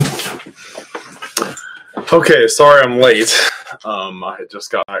Okay, sorry I'm late. I had just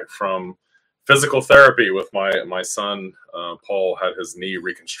got back from physical therapy with my son. Paul had his knee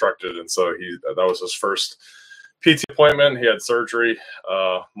reconstructed, and so that was his first PT appointment. He had surgery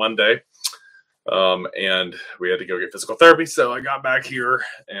Monday, and we had to go get physical therapy. So I got back here,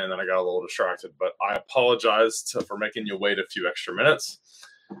 and then I got a little distracted. But I apologize for making you wait a few extra minutes.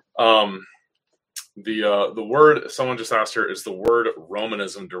 The word someone just asked here, is the word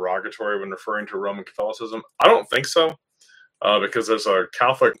Romanism derogatory when referring to Roman Catholicism? I don't think so, because there's a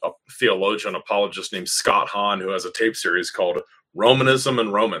Catholic theologian apologist named Scott Hahn who has a tape series called Romanism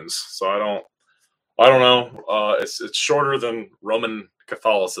and Romans. So I don't know. It's shorter than Roman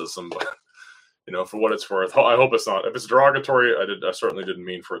Catholicism, but for what it's worth, I hope it's not. If it's derogatory, I certainly didn't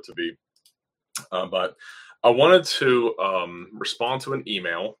mean for it to be. But I wanted to respond to an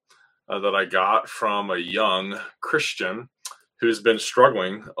email that I got from a young Christian who's been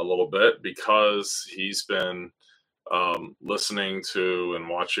struggling a little bit because he's been listening to and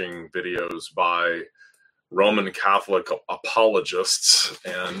watching videos by Roman Catholic apologists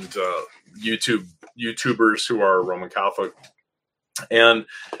and YouTubers who are Roman Catholic. And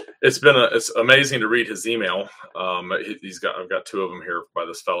it's amazing to read his email. I've got two of them here by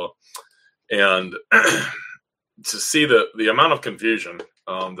this fellow, and to see the amount of confusion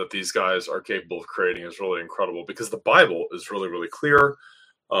that these guys are capable of creating is really incredible, because the Bible is really, really clear.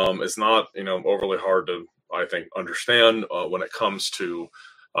 It's not, overly hard to, I think, understand when it comes to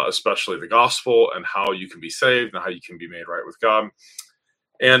especially the gospel and how you can be saved and how you can be made right with God.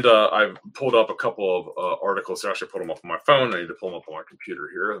 And I've pulled up a couple of articles. I actually put them up on my phone. I need to pull them up on my computer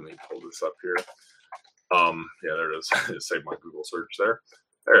here. Let me pull this up here. Yeah, there it is. It saved my Google search there.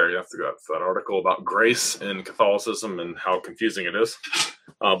 There, you have to go to that article about grace in Catholicism and how confusing it is.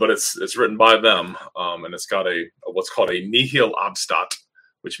 But it's written by them, and it's got what's called a nihil obstat,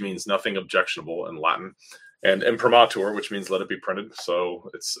 which means nothing objectionable in Latin, and imprimatur, which means let it be printed. So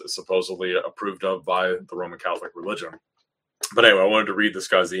it's supposedly approved of by the Roman Catholic religion. But anyway, I wanted to read this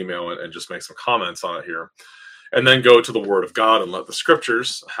guy's email and just make some comments on it here, and then go to the Word of God and let the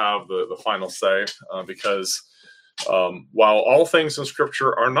Scriptures have the final say, because while all things in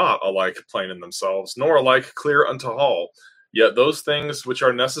Scripture are not alike plain in themselves, nor alike clear unto all, yet those things which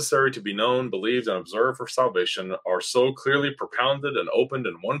are necessary to be known, believed, and observed for salvation are so clearly propounded and opened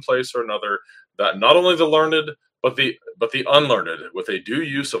in one place or another, that not only the learned, but the unlearned, with a due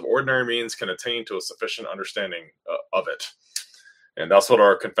use of ordinary means, can attain to a sufficient understanding of it. And that's what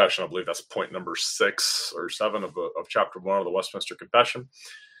our confession, I believe that's point number 6 or 7 of chapter 1 of the Westminster Confession.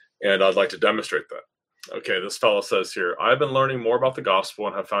 And I'd like to demonstrate that. Okay, this fellow says here, I've been learning more about the gospel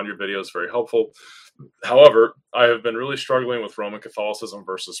and have found your videos very helpful. However, I have been really struggling with Roman Catholicism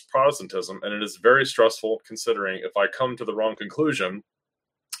versus Protestantism, and it is very stressful, considering if I come to the wrong conclusion,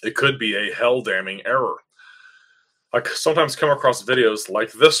 it could be a hell-damning error. I sometimes come across videos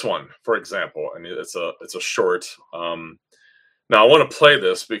like this one, for example, and it's a short. Now I want to play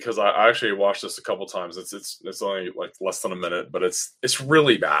this because I actually watched this a couple times. It's only like less than a minute, but it's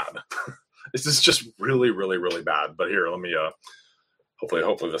really bad. It's just really, really, really bad. But here, let me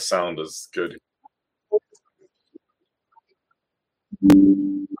hopefully the sound is good.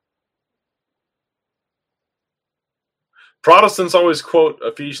 Protestants always quote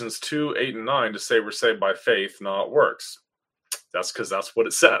Ephesians 2, 8, and 9 to say we're saved by faith, not works. That's because that's what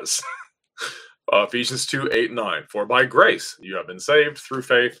it says. Ephesians 2, 8, and 9. For by grace you have been saved through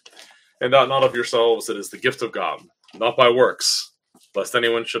faith, and that not of yourselves, it is the gift of God, not by works, lest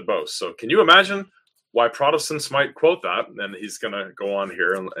anyone should boast. So can you imagine why Protestants might quote that? And he's going to go on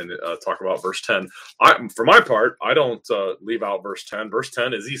here and talk about verse 10. For my part, I don't leave out verse 10. Verse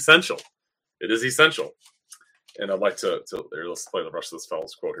 10 is essential. It is essential. And I'd like to let's play the rest of this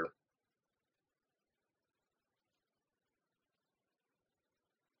fellow's quote here.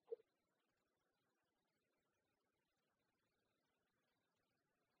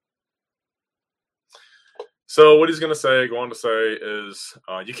 So what he's going to go on to say is,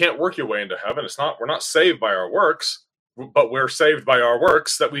 you can't work your way into heaven. We're not saved by our works, but we're saved by our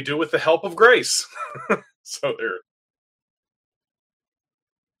works that we do with the help of grace. So there.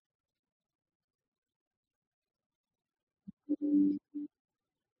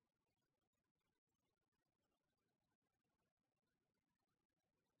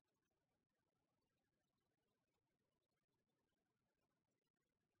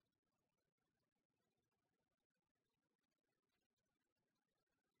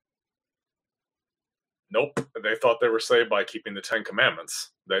 Nope. They thought they were saved by keeping the 10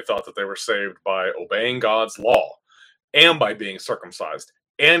 Commandments. They thought that they were saved by obeying God's law and by being circumcised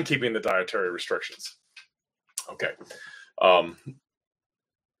and keeping the dietary restrictions. Okay.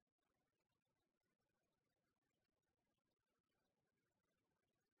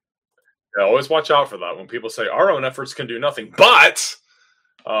 Yeah, always watch out for that when people say our own efforts can do nothing. But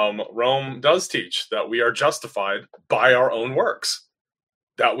Rome does teach that we are justified by our own works,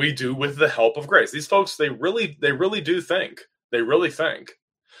 that we do with the help of grace. These folks, they really do think,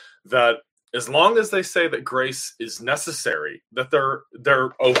 that as long as they say that grace is necessary, that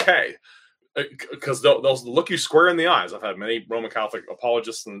they're okay. Because they'll look you square in the eyes. I've had many Roman Catholic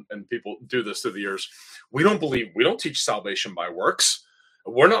apologists and people do this through the years. We don't teach salvation by works.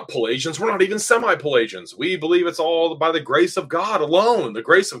 We're not Pelagians. We're not even semi-Pelagians. We believe it's all by the grace of God alone, the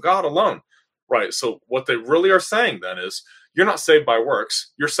grace of God alone. Right. So what they really are saying then is you're not saved by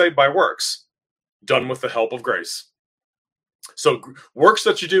works. You're saved by works done with the help of grace. So works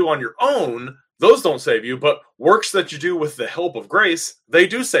that you do on your own, those don't save you, but works that you do with the help of grace, they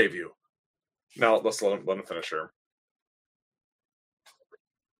do save you. Now, let's let him finish here.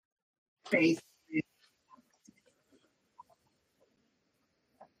 Faith.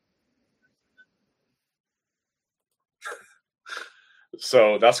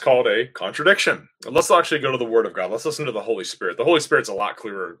 So that's called a contradiction. Let's actually go to the Word of God. Let's listen to the Holy Spirit. The Holy Spirit's a lot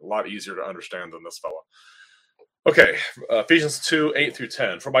clearer, a lot easier to understand than this fellow. Okay, Ephesians 2, 8 through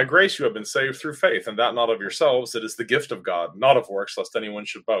 10. For by grace you have been saved through faith, and that not of yourselves. It is the gift of God, not of works, lest anyone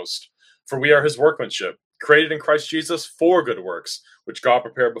should boast. For we are his workmanship, created in Christ Jesus for good works, which God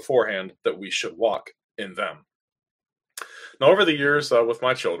prepared beforehand that we should walk in them. Now, over the years with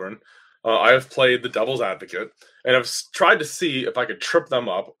my children, I have played the devil's advocate, and I've tried to see if I could trip them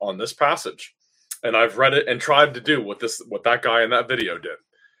up on this passage. And I've read it and tried to do what that guy in that video did.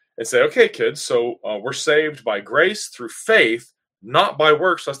 And say, okay, kids, so we're saved by grace through faith, not by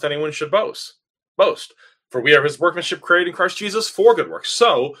works, lest anyone should boast. For we are his workmanship created in Christ Jesus for good works.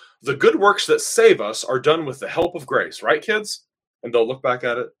 So the good works that save us are done with the help of grace, right, kids? And they'll look back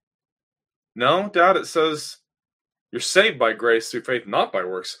at it. No, Dad, it says you're saved by grace through faith, not by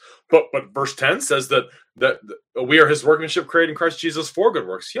works. But verse 10 says that we are his workmanship created in Christ Jesus for good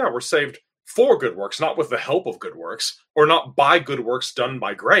works. Yeah, we're saved for good works, not with the help of good works, or not by good works done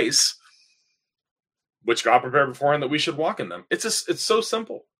by grace, which God prepared beforehand that we should walk in them. It's so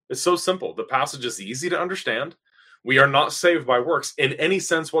simple. It's so simple. The passage is easy to understand. We are not saved by works in any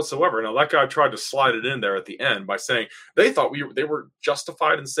sense whatsoever. Now, that guy tried to slide it in there at the end by saying they thought they were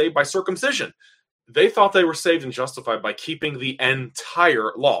justified and saved by circumcision. They thought they were saved and justified by keeping the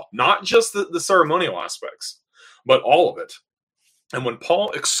entire law, not just the ceremonial aspects, but all of it. And when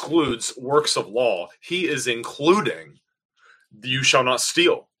Paul excludes works of law, he is including you shall not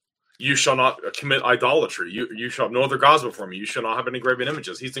steal. You shall not commit idolatry. You shall have no other gods before me. You shall not have any graven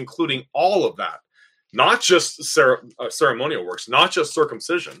images. He's including all of that, not just ceremonial works, not just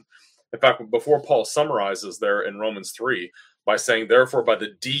circumcision. In fact, before Paul summarizes there in Romans 3 by saying, therefore, by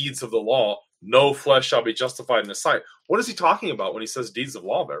the deeds of the law, no flesh shall be justified in his sight. What is he talking about when he says deeds of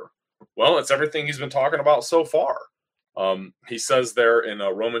law there? Well, it's everything he's been talking about so far. He says there in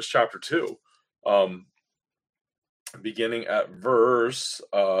Romans chapter 2, beginning at verse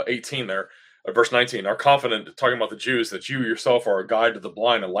 18 there, verse 19, are confident, talking about the Jews, that you yourself are a guide to the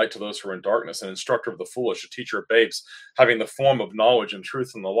blind, a light to those who are in darkness, an instructor of the foolish, a teacher of babes, having the form of knowledge and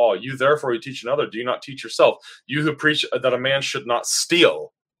truth in the law. You therefore who teach another, do you not teach yourself? You who preach that a man should not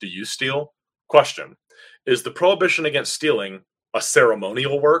steal, do you steal? Question, is the prohibition against stealing a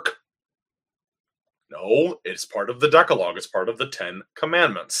ceremonial work? No, it's part of the Decalogue. It's part of the 10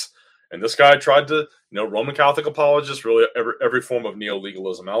 Commandments. And this guy tried to, Roman Catholic apologists, really every form of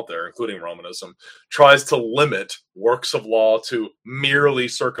neo-legalism out there, including Romanism, tries to limit works of law to merely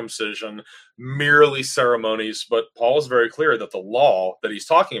circumcision, merely ceremonies. But Paul is very clear that the law that he's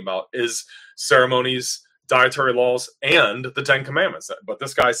talking about is ceremonies, dietary laws, and the 10 Commandments. But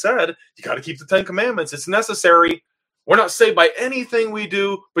this guy said, you got to keep the 10 Commandments. It's necessary. We're not saved by anything we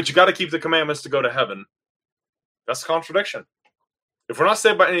do, but you got to keep the commandments to go to heaven. That's a contradiction. If we're not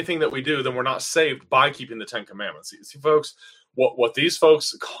saved by anything that we do, then we're not saved by keeping the 10 Commandments. You see, folks, what these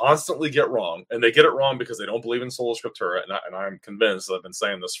folks constantly get wrong, and they get it wrong because they don't believe in sola scriptura, and I'm convinced that I've been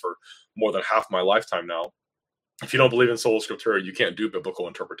saying this for more than half my lifetime now. If you don't believe in sola scriptura, you can't do biblical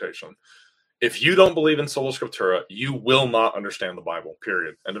interpretation. If you don't believe in sola scriptura, you will not understand the Bible,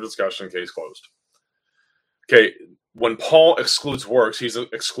 period. End of discussion, case closed. Okay, when Paul excludes works, he's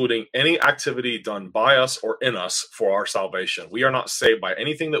excluding any activity done by us or in us for our salvation. We are not saved by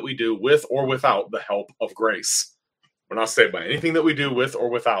anything that we do with or without the help of grace. We're not saved by anything that we do with or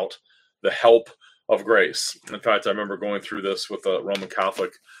without the help of grace. In fact, I remember going through this with a Roman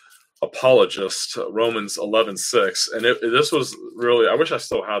Catholic apologist, Romans 11:6, and this was really, I wish I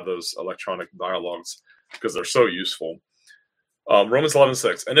still had those electronic dialogues because they're so useful. Romans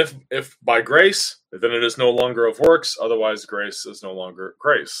 11:6. And if by grace, then it is no longer of works. Otherwise, grace is no longer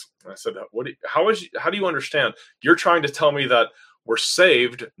grace. And I said, how do you understand? You're trying to tell me that we're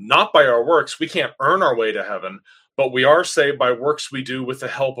saved not by our works. We can't earn our way to heaven, but we are saved by works we do with the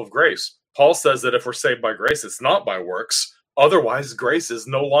help of grace. Paul says that if we're saved by grace, it's not by works. Otherwise, grace is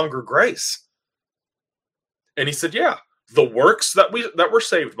no longer grace. And he said, yeah, the works that we're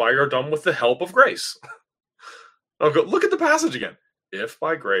saved by are done with the help of grace. I'll go, look at the passage again. If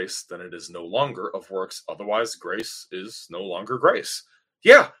by grace, then it is no longer of works. Otherwise, grace is no longer grace.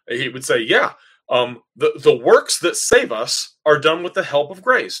 Yeah, he would say, yeah. The works that save us are done with the help of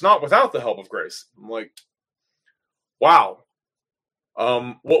grace, not without the help of grace. I'm like, wow.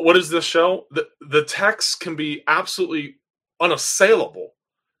 What does this show? The text can be absolutely unassailable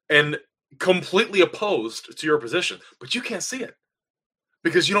and completely opposed to your position, but you can't see it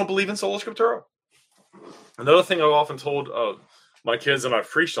because you don't believe in sola scriptura. Another thing I've often told my kids, and I've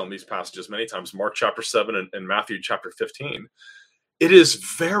preached on these passages many times, Mark chapter 7 and Matthew chapter 15, it is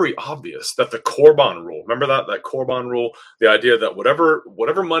very obvious that the Korban rule, remember that Korban rule, the idea that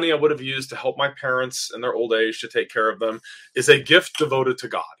whatever money I would have used to help my parents in their old age to take care of them is a gift devoted to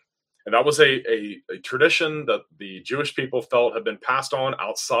God. And that was a tradition that the Jewish people felt had been passed on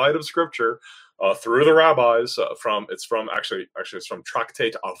outside of Scripture through the rabbis. It's from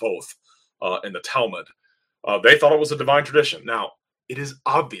Tractate Avoth in the Talmud. They thought it was a divine tradition. Now, it is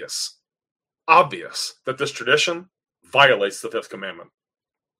obvious that this tradition violates the fifth commandment.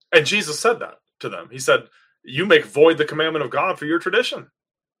 And Jesus said that to them. He said, you make void the commandment of God for your tradition.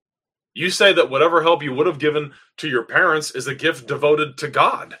 You say that whatever help you would have given to your parents is a gift devoted to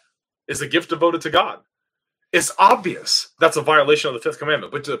God. It's obvious that's a violation of the fifth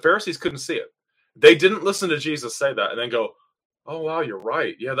commandment, but the Pharisees couldn't see it. They didn't listen to Jesus say that and then go, oh, wow, you're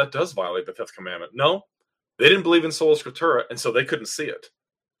right. Yeah, that does violate the fifth commandment. No, they didn't believe in sola scriptura, and so they couldn't see it.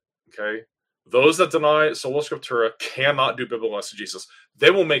 Okay? Those that deny sola scriptura cannot do biblical exegesis. They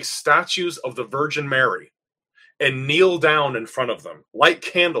will make statues of the Virgin Mary and kneel down in front of them, light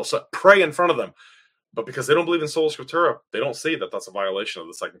candles, pray in front of them. But because they don't believe in sola scriptura, they don't see that that's a violation of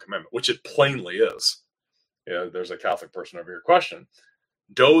the second commandment, which it plainly is. Yeah, there's a Catholic person over here. Question.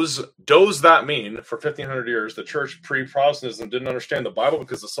 Does that mean for 1,500 years the church pre-Protestantism didn't understand the Bible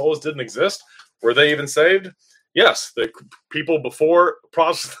because the solas didn't exist? Were they even saved? Yes, the people before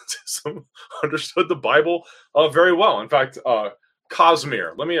Protestantism understood the Bible very well. In fact,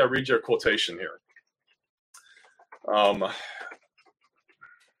 Cosmere, let me read you a quotation here.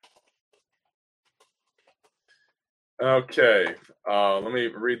 Okay, let me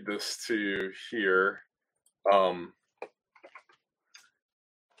read this to you here.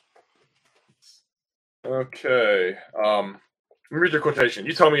 Okay, let me read your quotation.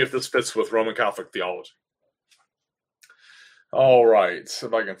 You tell me if this fits with Roman Catholic theology. All right, see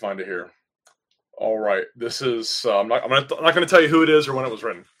if I can find it here. All right, this is, I'm not going to tell you who it is or when it was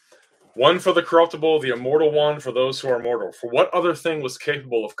written. One for the corruptible, the immortal one for those who are mortal. For what other thing was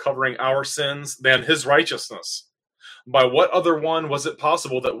capable of covering our sins than his righteousness? By what other one was it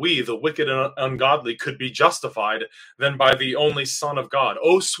possible that we, the wicked and ungodly, could be justified than by the only Son of God?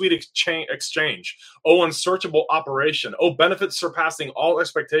 Oh, sweet exchange. Oh, unsearchable operation. Oh, benefit surpassing all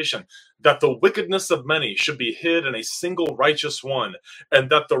expectation, that the wickedness of many should be hid in a single righteous one,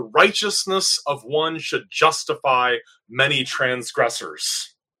 and that the righteousness of one should justify many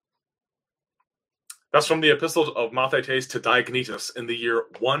transgressors. That's from the Epistle of Mathetes to Diognetus in the year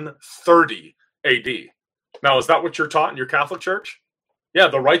 130 AD. Now, is that what you're taught in your Catholic Church? Yeah,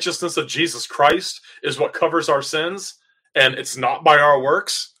 the righteousness of Jesus Christ is what covers our sins, and it's not by our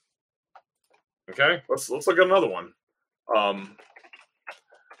works. Okay, let's look at another one.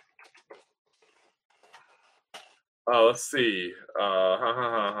 Let's see.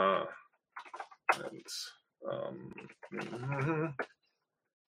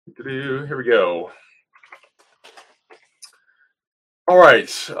 Here we go. All right,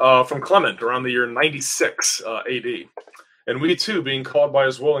 from Clement around the year 96 AD. And we too, being called by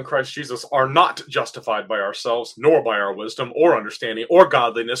his will in Christ Jesus, are not justified by ourselves, nor by our wisdom, or understanding, or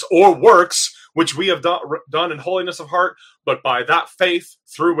godliness, or works, which we have done in holiness of heart, but by that faith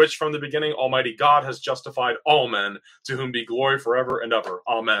through which from the beginning Almighty God has justified all men, to whom be glory forever and ever.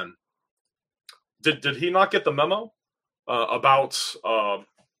 Amen. Did he not get the memo about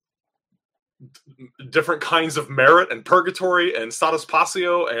different kinds of merit and purgatory and status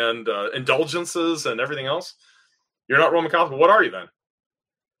passio and indulgences and everything else? You're not Roman Catholic. What are you then?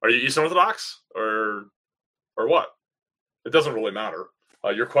 Are you Eastern Orthodox or what? It doesn't really matter.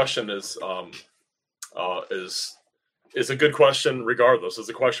 Your question is a good question regardless. It's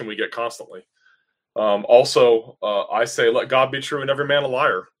a question we get constantly. Also, I say, let God be true and every man a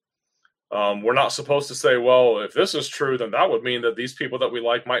liar. We're not supposed to say, well, if this is true, then that would mean that these people that we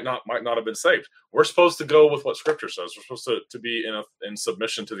like might not have been saved. We're supposed to go with what Scripture says. We're supposed to be in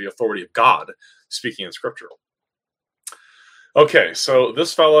submission to the authority of God, speaking in Scripture. Okay, so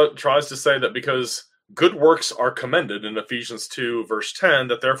this fella tries to say that because good works are commended in Ephesians 2, verse 10,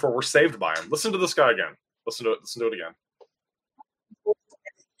 that therefore we're saved by him. Listen to this guy again. Listen to it again.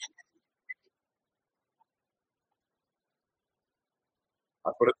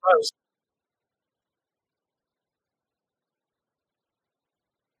 That's what it says.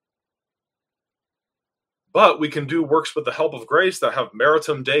 But we can do works with the help of grace that have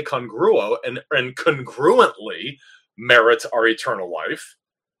meritum de congruo and congruently merit our eternal life.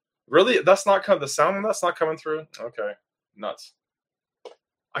 Really? That's not the sound that's not coming through? Okay. Nuts.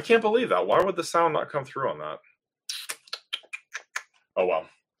 I can't believe that. Why would the sound not come through on that? Oh, well.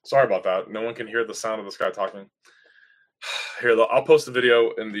 Sorry about that. No one can hear the sound of this guy talking. Here, I'll post the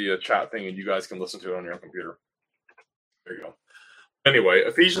video in the chat thing and you guys can listen to it on your own computer. There you go. Anyway,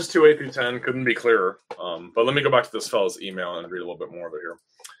 Ephesians 2, 8 through 10 couldn't be clearer. But let me go back to this fellow's email and read a little bit more of it here.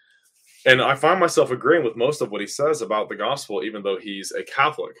 And I find myself agreeing with most of what he says about the gospel, even though he's a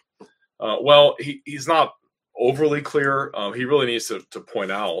Catholic. Well, he's not overly clear. He really needs to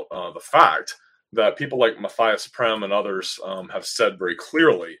point out the fact that people like Matthias Prem and others have said very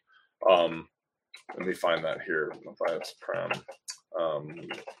clearly. Let me find that here. Matthias Prem.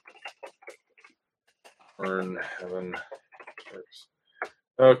 Earn heaven.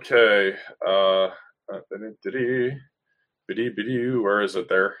 Okay. Where is it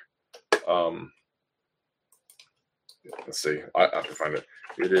there? Let's see. I have to find it.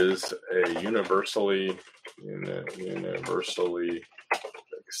 It is a universally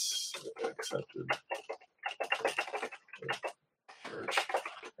accepted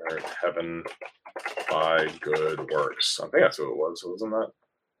heaven by good works. I think that's what it was. Wasn't that?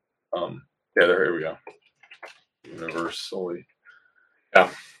 Yeah. Here we go. Universally. Yeah.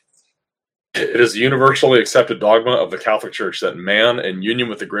 It is a universally accepted dogma of the Catholic Church that man, in union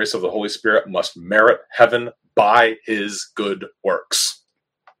with the grace of the Holy Spirit, must merit heaven by his good works.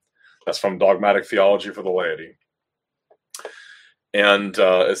 That's from Dogmatic Theology for the Laity. And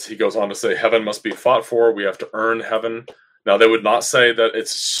as he goes on to say, heaven must be fought for. We have to earn heaven. Now, they would not say that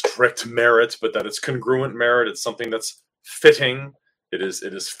it's strict merit, but that it's congruent merit. It's something that's fitting. It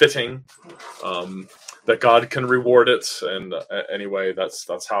is fitting that God can reward it. And anyway,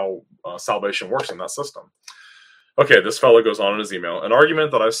 that's how salvation works in that system. Okay, this fellow goes on in his email. An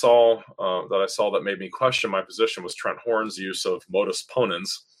argument that I saw that made me question my position was Trent Horn's use of modus ponens,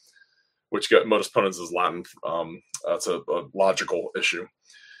 modus ponens is Latin. That's a logical issue.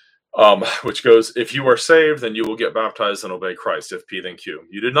 Which goes, if you are saved, then you will get baptized and obey Christ. If P, then Q.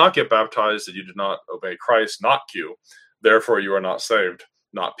 You did not get baptized and you did not obey Christ, not Q. Therefore, you are not saved,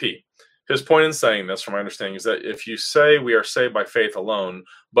 not P. His point in saying this, from my understanding, is that if you say we are saved by faith alone,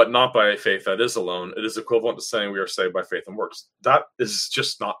 but not by a faith that is alone, it is equivalent to saying we are saved by faith and works. That is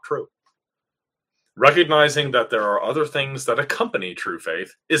just not true. Recognizing that there are other things that accompany true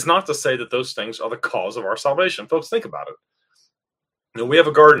faith is not to say that those things are the cause of our salvation. Folks, think about it. You know, we have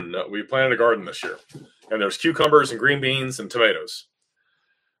a garden. We planted a garden this year, and there's cucumbers and green beans and tomatoes.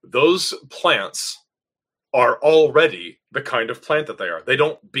 Those plants are already the kind of plant that they are. They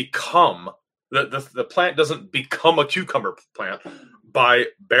don't become, the plant doesn't become a cucumber plant by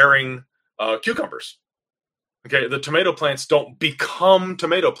bearing cucumbers. Okay, the tomato plants don't become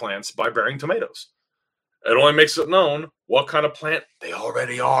tomato plants by bearing tomatoes. It only makes it known what kind of plant they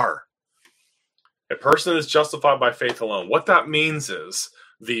already are. A person is justified by faith alone. What that means is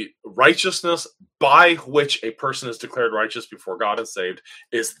the righteousness by which a person is declared righteous before God and saved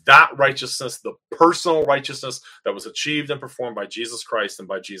is that righteousness, the personal righteousness that was achieved and performed by Jesus Christ and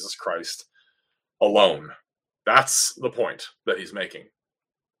by Jesus Christ alone. That's the point that he's making.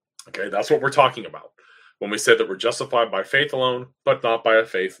 Okay, that's what we're talking about when we say that we're justified by faith alone, but not by a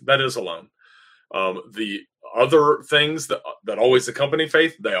faith that is alone. The other things that always accompany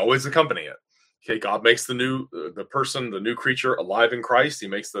faith, they always accompany it. Okay, God makes the new creature alive in Christ. He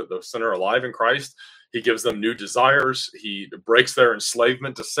makes the sinner alive in Christ. He gives them new desires. He breaks their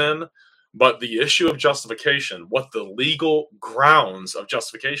enslavement to sin. But the issue of justification, what the legal grounds of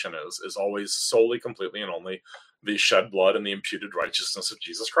justification is always solely, completely, and only the shed blood and the imputed righteousness of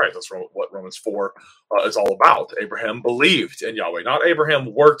Jesus Christ. That's what Romans 4 is all about. Abraham believed in Yahweh. Not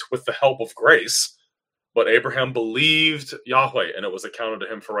Abraham worked with the help of grace, but Abraham believed Yahweh, and it was accounted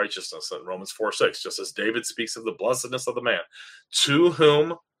to him for righteousness in Romans 4:6, just as David speaks of the blessedness of the man, to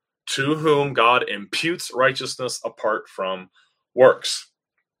whom God imputes righteousness apart from works.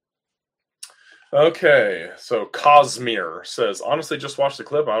 Okay, so Cosmere says, honestly, just watch the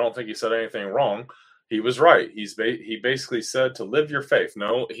clip. I don't think he said anything wrong. He was right. He basically said to live your faith.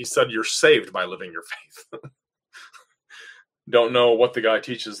 No, he said you're saved by living your faith. Don't know what the guy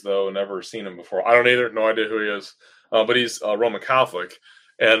teaches, though. Never seen him before. I don't either. No idea who he is. But he's Roman Catholic,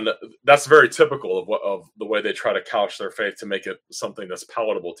 and that's very typical of the way they try to couch their faith to make it something that's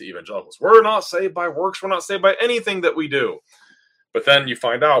palatable to evangelicals. We're not saved by works. We're not saved by anything that we do. But then you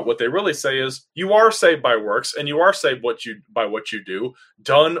find out what they really say is you are saved by works, and you are saved by what you do,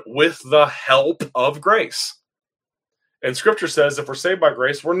 done with the help of grace. And Scripture says if we're saved by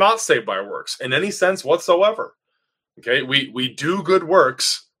grace, we're not saved by works in any sense whatsoever. Okay, we do good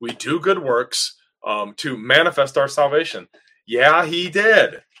works. We do good works to manifest our salvation. Yeah, he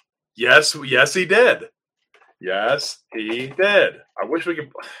did. Yes, he did. Yes, he did. I wish we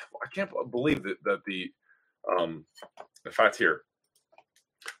could. I can't believe that the fact here.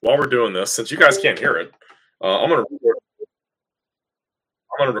 While we're doing this, since you guys can't hear it, I'm gonna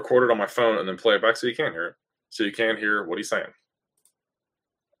record it on my phone and then play it back so you can hear it. So you can hear what he's saying.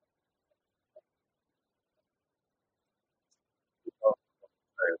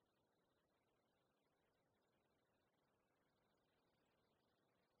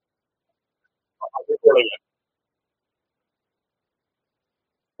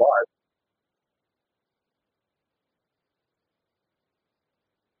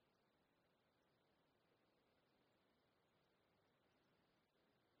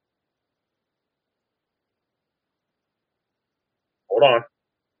 Hold on.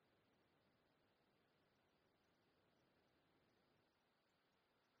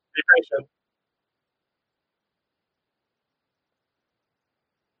 Be patient.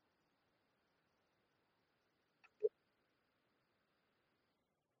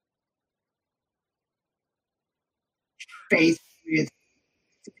 Faith with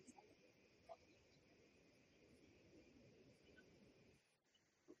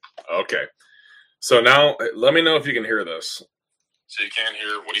Okay. So now let me know if you can hear this. So you can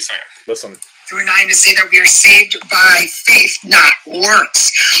hear what he's saying. Listen. 9 to say that we are saved by faith, not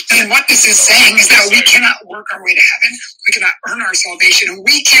works. And what this is saying is that we cannot work our way to heaven. We cannot earn our salvation. And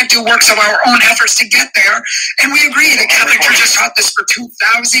we can't do works of our own efforts to get there. And we agree the Catholic Church has taught this for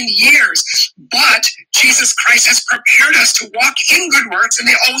 2,000 years. But Jesus Christ has prepared us to walk in good works. And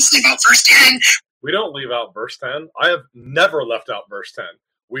they always leave out verse 10. We don't leave out verse 10. I have never left out verse 10.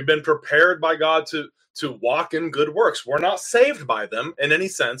 We've been prepared by God to walk in good works. We're not saved by them in any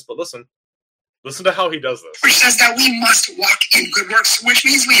sense, but listen to how he does this. Which says that we must walk in good works, which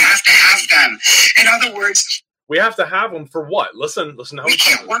means we have to have them. In other words, we have to have them for what? Listen how we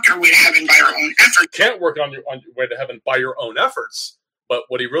can't work our way to heaven by our own efforts. Can't work on your way to heaven by your own efforts. But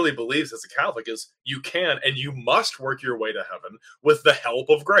what he really believes as a Catholic is you can and you must work your way to heaven with the help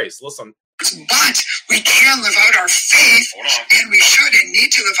of grace. Listen. But we can live out our faith, and we should and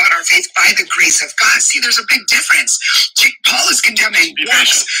need to live out our faith by the grace of God. See, there's a big difference. Paul is condemning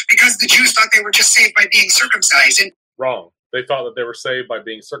works because the Jews thought they were just saved by being circumcised. And wrong. They thought that they were saved by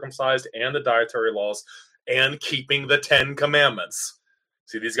being circumcised and the dietary laws and keeping the 10 commandments.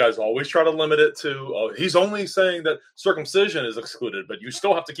 See, these guys always try to limit it to, he's only saying that circumcision is excluded, but you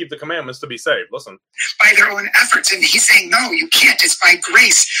still have to keep the commandments to be saved. Listen. By their own efforts. And he's saying, no, you can't. It's by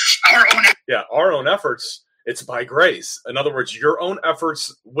grace. Our own efforts. It's by grace. In other words, your own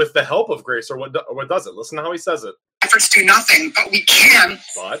efforts with the help of grace, or what does it? Listen to how he says it. Efforts do nothing, but we can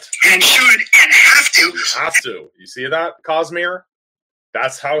and should and have to. You have to. You see that, Cosmere?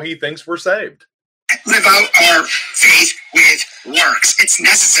 That's how he thinks we're saved. Live out our faith with works. It's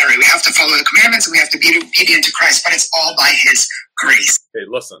necessary. We have to follow the commandments and we have to be obedient to Christ, but it's all by his grace. Okay,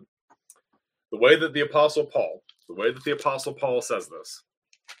 listen. The way that the Apostle Paul says this,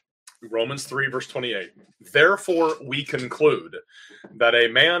 Romans 3, verse 28. Therefore, we conclude that a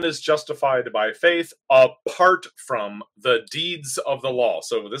man is justified by faith apart from the deeds of the law.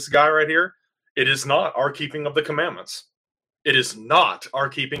 So this guy right here, it is not our keeping of the commandments. It is not our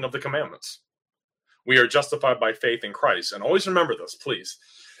keeping of the commandments. We are justified by faith in Christ. And always remember this, please.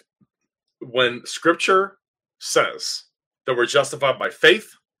 When Scripture says that we're justified by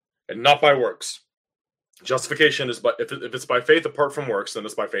faith and not by works, justification is, if it's by faith apart from works, then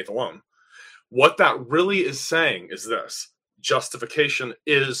it's by faith alone. What that really is saying is this: justification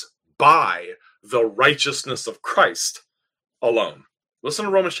is by the righteousness of Christ alone. Listen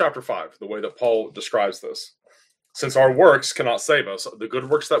to Romans chapter 5, the way that Paul describes this. Since our works cannot save us, the good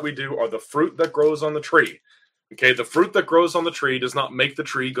works that we do are the fruit that grows on the tree. Okay, the fruit that grows on the tree does not make the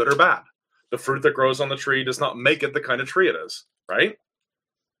tree good or bad. The fruit that grows on the tree does not make it the kind of tree it is, right?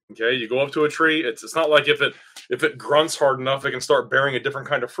 Okay, you go up to a tree. It's not like if it grunts hard enough, it can start bearing a different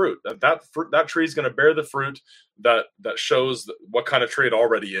kind of fruit. That tree is going to bear the fruit that shows what kind of tree it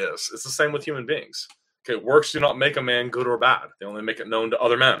already is. It's the same with human beings. Okay, works do not make a man good or bad. They only make it known to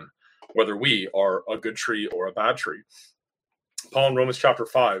other men whether we are a good tree or a bad tree. Paul in Romans chapter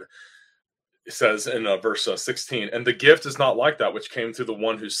 5 says in verse 16, and the gift is not like that which came through the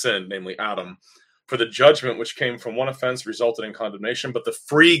one who sinned, namely Adam. For the judgment which came from one offense resulted in condemnation, but the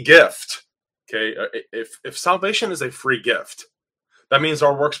free gift, okay, if salvation is a free gift, that means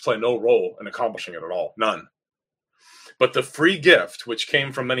our works play no role in accomplishing it at all, none. But the free gift which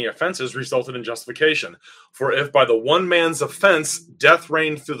came from many offenses resulted in justification. For if by the one man's offense death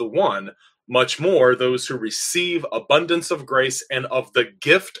reigned through the one, much more those who receive abundance of grace and of the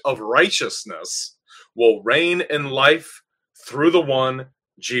gift of righteousness will reign in life through the one,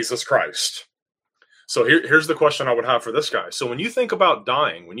 Jesus Christ. So here's the question I would have for this guy. So when you think about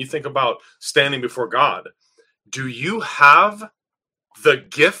dying, when you think about standing before God, do you have the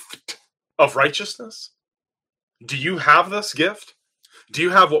gift of righteousness? Do you have this gift? Do you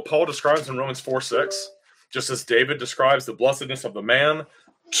have what Paul describes in Romans 4:6? Just as David describes the blessedness of the man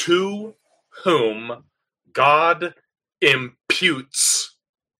to whom God imputes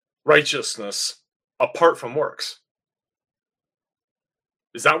righteousness apart from works.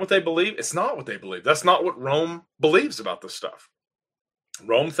 Is that what they believe? It's not what they believe. That's not what Rome believes about this stuff.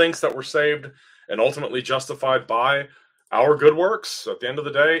 Rome thinks that we're saved and ultimately justified by our good works. At the end of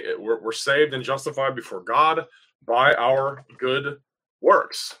the day, we're saved and justified before God by our good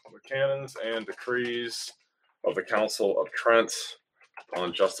works. The canons and decrees of the Council of Trent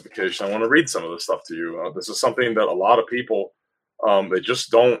on justification. I want to read some of this stuff to you. This is something that a lot of people, they just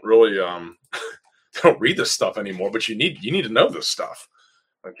don't really don't read this stuff anymore, but you need to know this stuff.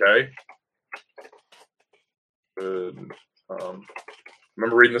 Okay.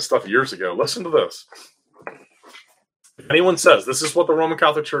 Remember reading this stuff years ago. Listen to this. If anyone says, this is what the Roman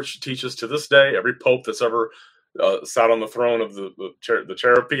Catholic Church teaches to this day, every pope that's ever sat on the throne of the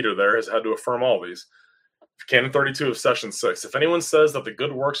chair of Peter there has had to affirm all these. Canon 32 of Session 6. If anyone says that the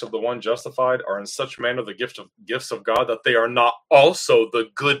good works of the one justified are in such manner the gifts of God that they are not also the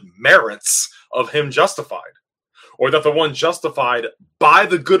good merits of him justified, or that the one justified by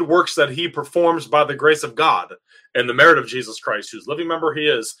the good works that he performs by the grace of God and the merit of Jesus Christ, whose living member he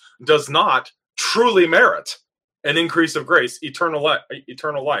is, does not truly merit an increase of grace, eternal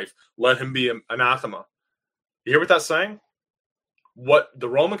life, let him be anathema. You hear what that's saying? What the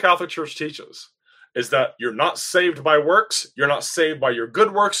Roman Catholic Church teaches is that you're not saved by works, you're not saved by your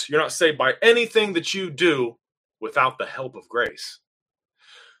good works, you're not saved by anything that you do without the help of grace.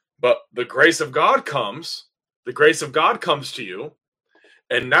 But the grace of God comes to you,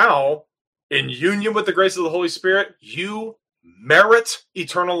 and now, in union with the grace of the Holy Spirit, you merit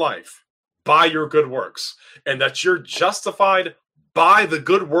eternal life by your good works, and that you're justified by the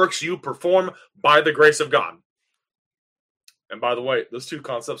good works you perform by the grace of God. And by the way, those two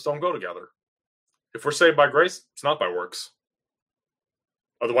concepts don't go together. If we're saved by grace, it's not by works.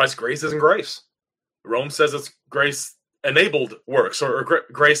 Otherwise, grace isn't grace. Rome says it's grace-enabled works, or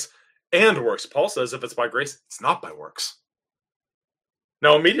grace and works. Paul says if it's by grace, it's not by works.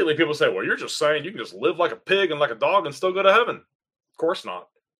 Now, immediately people say, well, you're just saying you can just live like a pig and like a dog and still go to heaven. Of course not.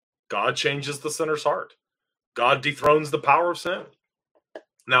 God changes the sinner's heart. God dethrones the power of sin.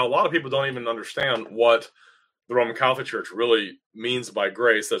 Now, a lot of people don't even understand what the Roman Catholic Church really means by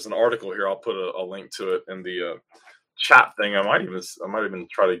grace. There's an article here. I'll put a link to it in the chat thing. I might even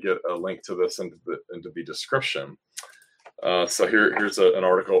try to get a link to this into the description. So here's an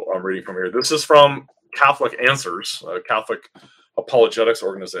article I'm reading from here. This is from Catholic Answers, a Catholic apologetics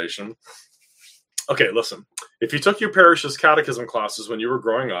organization. Okay, listen. If you took your parish's catechism classes when you were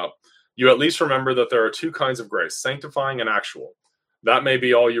growing up, you at least remember that there are two kinds of grace, sanctifying and actual. That may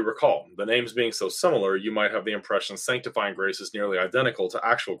be all you recall. The names being so similar, you might have the impression sanctifying grace is nearly identical to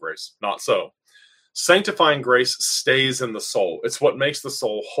actual grace. Not so. Sanctifying grace stays in the soul. It's what makes the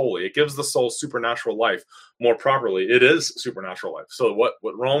soul holy. It gives the soul supernatural life. More properly, it is supernatural life. So what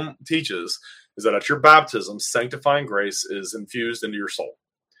Rome teaches is that at your baptism, sanctifying grace is infused into your soul.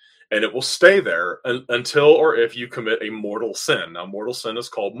 And it will stay there until or if you commit a mortal sin. Now, mortal sin is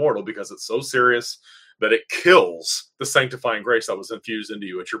called mortal because it's so serious that it kills the sanctifying grace that was infused into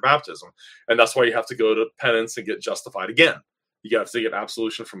you at your baptism. And that's why you have to go to penance and get justified again. You have to get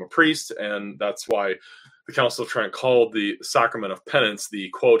absolution from a priest, and that's why the Council of Trent called the sacrament of penance the,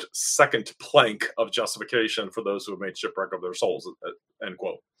 quote, second plank of justification for those who have made shipwreck of their souls, end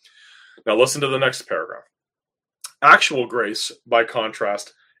quote. Now listen to the next paragraph. Actual grace, by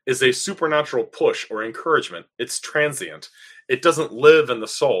contrast, is a supernatural push or encouragement. It's transient. It doesn't live in the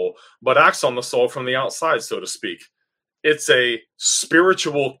soul, but acts on the soul from the outside, so to speak. It's a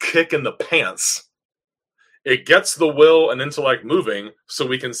spiritual kick in the pants. It gets the will and intellect moving so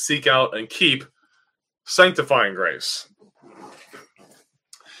we can seek out and keep sanctifying grace.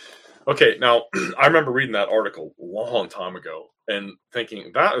 Okay, now, I remember reading that article a long time ago and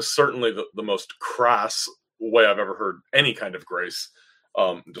thinking that is certainly the most crass way I've ever heard any kind of grace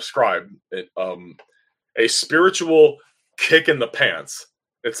described. A spiritual kick in the pants.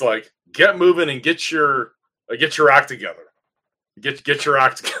 It's like, get moving and get your act together. Get your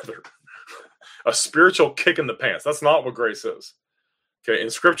act together. A spiritual kick in the pants. That's not what grace is. Okay,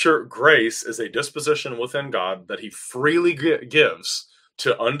 in Scripture, grace is a disposition within God that he freely gives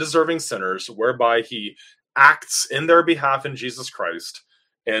to undeserving sinners, whereby he acts in their behalf in Jesus Christ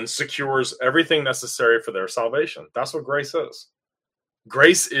and secures everything necessary for their salvation. That's what grace is.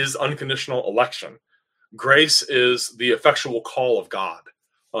 Grace is unconditional election. Grace is the effectual call of God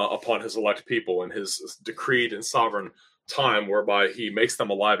upon his elect people and his decreed and sovereign time, whereby he makes them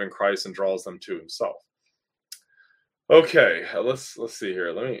alive in Christ and draws them to himself. Okay, let's see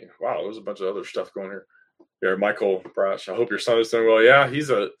here. Wow, there's a bunch of other stuff going here. Here, Michael Brash, I hope your son is doing well. Yeah, he's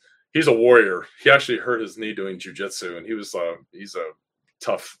a warrior. He actually hurt his knee doing jiu-jitsu, and he's a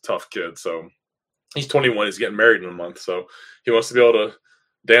tough kid. So he's 21. He's getting married in a month, so he wants to be able to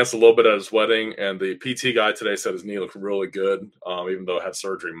dance a little bit at his wedding. And the PT guy today said his knee looked really good, even though it had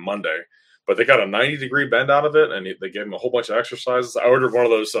surgery Monday. But they got a 90-degree bend out of it, and they gave him a whole bunch of exercises. I ordered one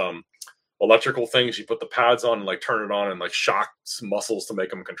of those electrical things. You put the pads on and like turn it on and like shock muscles to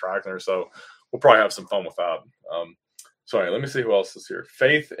make them contract there. So we'll probably have some fun with that. Sorry, let me see who else is here.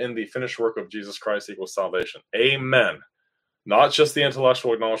 Faith in the finished work of Jesus Christ equals salvation. Amen. Not just the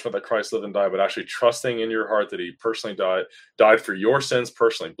intellectual acknowledgement that Christ lived and died, but actually trusting in your heart that he personally died for your sins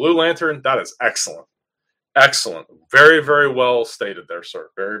personally. Blue Lantern, that is excellent. Excellent. Very, very well stated there, sir.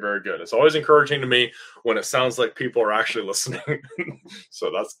 Very, very good. It's always encouraging to me when it sounds like people are actually listening.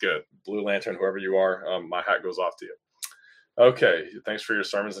 So that's good. Blue Lantern, whoever you are, my hat goes off to you. Okay. Thanks for your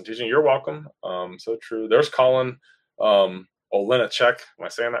sermons and teaching. You're welcome. So true. There's Colin Olenicek. Am I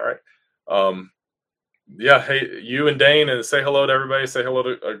saying that right? Yeah. Hey, you and Dane, and say hello to everybody. Say hello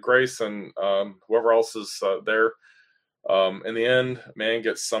to Grace and whoever else is there. In the end, man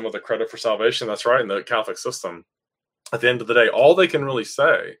gets some of the credit for salvation. That's right. In the Catholic system, at the end of the day, all they can really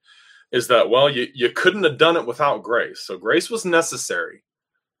say is that, well, you couldn't have done it without grace. So grace was necessary,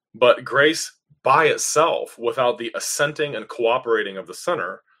 but grace by itself, without the assenting and cooperating of the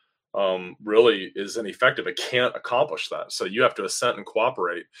sinner, really is ineffective. It can't accomplish that. So you have to assent and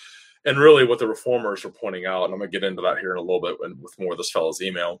cooperate. And really what the reformers were pointing out, and I'm going to get into that here in a little bit with more of this fellow's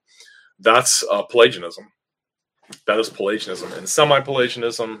email, that's Pelagianism. That is Pelagianism. And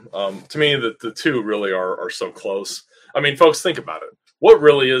semi-Pelagianism, to me, the two really are so close. I mean, folks, think about it. What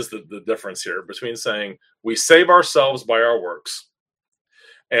really is the difference here between saying we save ourselves by our works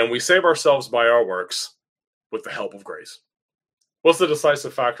and we save ourselves by our works with the help of grace? What's the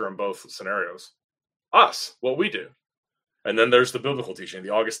decisive factor in both scenarios? Us, what we do. And then there's the biblical teaching, the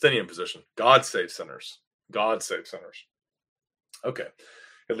Augustinian position. God saves sinners. God saves sinners. Okay.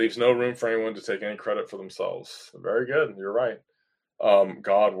 It leaves no room for anyone to take any credit for themselves. Very good. You're right.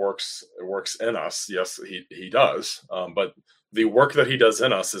 God works in us. Yes, he does. But the work that he does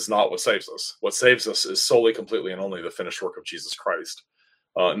in us is not what saves us. What saves us is solely, completely, and only the finished work of Jesus Christ.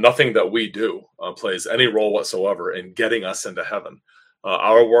 Nothing that we do plays any role whatsoever in getting us into heaven.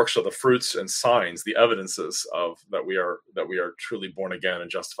 Our works are the fruits and signs, the evidences of that we are truly born again and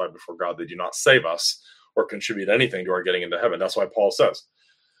justified before God. They do not save us or contribute anything to our getting into heaven. That's why Paul says,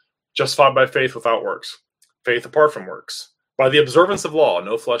 justified by faith without works, faith apart from works. By the observance of law,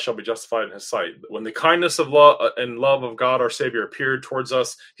 no flesh shall be justified in his sight. When the kindness of law and love of God our Savior appeared towards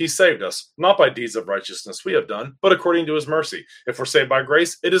us, he saved us, not by deeds of righteousness we have done, but according to his mercy. If we're saved by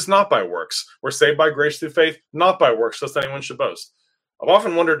grace, it is not by works. We're saved by grace through faith, not by works, lest anyone should boast. I've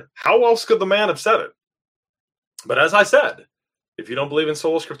often wondered, how else could the man have said it? But as I said, if you don't believe in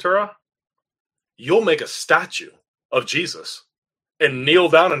sola scriptura, you'll make a statue of Jesus and kneel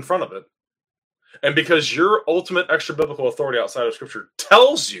down in front of it. And because your ultimate extra biblical authority outside of Scripture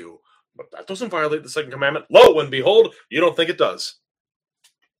tells you, but that doesn't violate the second commandment, lo and behold, you don't think it does.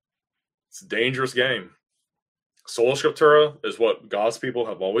 It's a dangerous game. Sola Scriptura is what God's people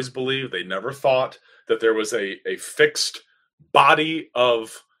have always believed. They never thought that there was a fixed body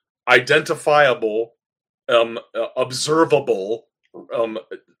of identifiable, observable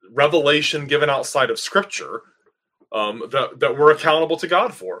revelation given outside of Scripture that we're accountable to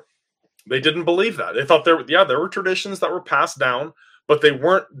God for. They didn't believe that. They thought there were traditions that were passed down, but they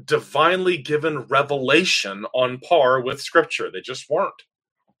weren't divinely given revelation on par with Scripture. They just weren't.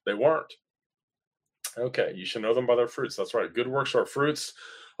 They weren't. Okay, you should know them by their fruits. That's right. Good works are fruits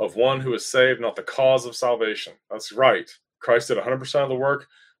of one who is saved, not the cause of salvation. That's right. Christ did 100% of the work.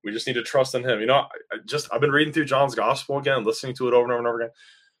 We just need to trust in him. You know, I've been reading through John's gospel again, listening to it over and over and over again.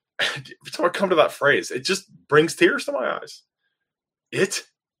 Every time I come to that phrase, it just brings tears to my eyes. It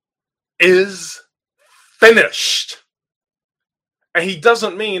is finished. And he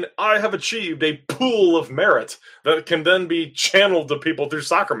doesn't mean I have achieved a pool of merit that can then be channeled to people through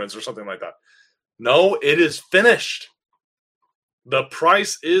sacraments or something like that. No, it is finished. The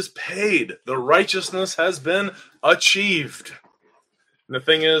price is paid. The righteousness has been achieved. And the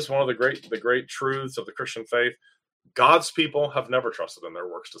thing is, one of the great truths of the Christian faith, God's people have never trusted in their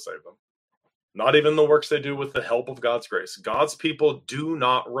works to save them. Not even the works they do with the help of God's grace. God's people do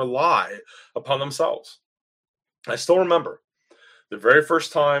not rely upon themselves. I still remember the very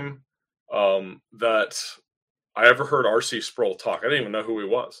first time that I ever heard R.C. Sproul talk. I didn't even know who he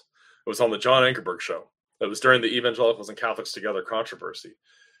was. It was on the John Ankerberg show. It was during the Evangelicals and Catholics Together controversy.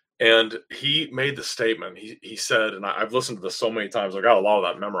 And he made the statement. He said, and I've listened to this so many times, I got a lot of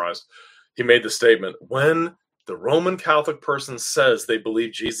that memorized. He made the statement, when the Roman Catholic person says they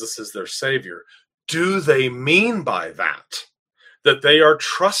believe Jesus is their Savior, do they mean by that they are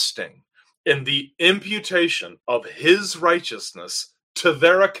trusting in the imputation of his righteousness to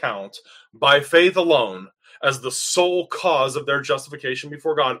their account by faith alone as the sole cause of their justification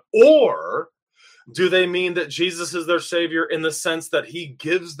before God? Or do they mean that Jesus is their Savior in the sense that he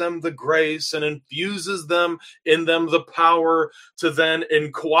gives them the grace and infuses in them the power to then,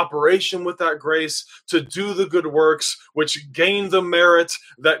 in cooperation with that grace, to do the good works which gain the merit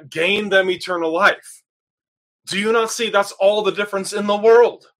that gain them eternal life? Do you not see that's all the difference in the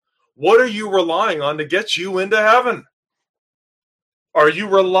world? What are you relying on to get you into heaven? Are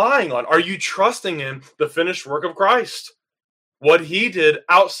you trusting in the finished work of Christ? What he did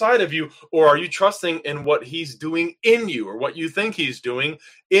outside of you, or are you trusting in what he's doing in you, or what you think he's doing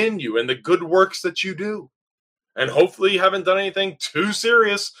in you, and the good works that you do? And hopefully you haven't done anything too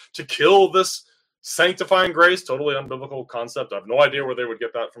serious to kill this sanctifying grace. Totally unbiblical concept. I have no idea where they would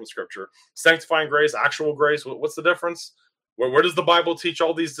get that from Scripture. Sanctifying grace, actual grace, what's the difference? Where does the Bible teach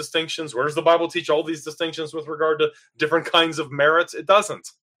all these distinctions? Where does the Bible teach all these distinctions with regard to different kinds of merits? It doesn't.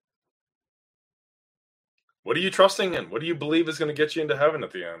 What are you trusting in? What do you believe is going to get you into heaven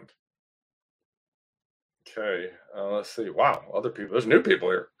at the end? Okay, let's see. Wow, other people. There's new people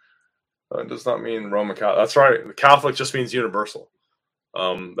here. It does not mean Roman Catholic. That's right. The Catholic just means universal.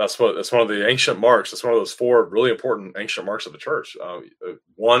 That's one of the ancient marks. It's one of those four really important ancient marks of the church.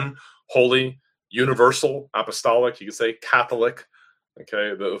 One, holy, universal, apostolic. You could say Catholic.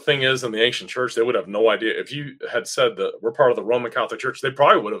 Okay. The thing is, in the ancient church, they would have no idea. If you had said that we're part of the Roman Catholic Church, they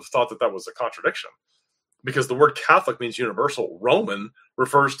probably would have thought that was a contradiction, because the word Catholic means universal. Roman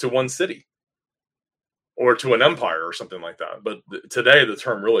refers to one city or to an empire or something like that. But today, the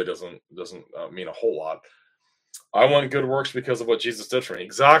term really doesn't mean a whole lot. I want good works because of what Jesus did for me.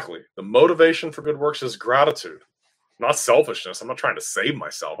 Exactly. The motivation for good works is gratitude, not selfishness. I'm not trying to save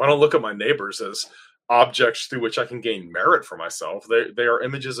myself. I don't look at my neighbors as objects through which I can gain merit for myself. They are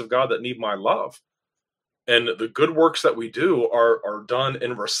images of God that need my love. And the good works that we do are done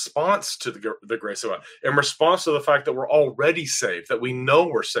in response to the grace of God, in response to the fact that we're already saved, that we know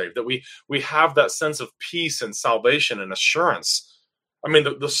we're saved, that we have that sense of peace and salvation and assurance. I mean,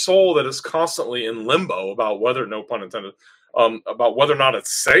 the soul that is constantly in limbo about whether, no pun intended, about whether or not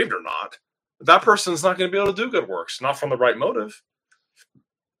it's saved or not, that person's not going to be able to do good works, not from the right motive.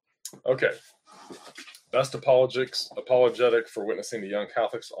 Okay. Best apologetic for witnessing to young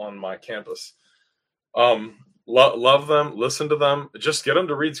Catholics on my campus. Love them, listen to them, just get them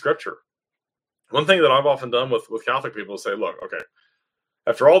to read Scripture. One thing that I've often done with Catholic people is say, look, okay,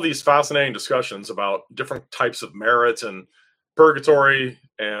 after all these fascinating discussions about different types of merit and purgatory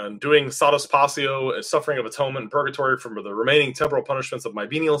and doing salus passio and suffering of atonement and purgatory from the remaining temporal punishments of my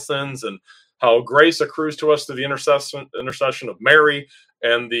venial sins, and how grace accrues to us through the intercession of Mary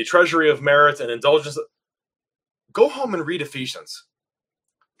and the treasury of merit and indulgence, go home and read Ephesians.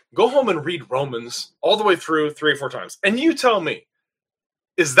 Go home and read Romans all the way through 3 or 4 times. And you tell me,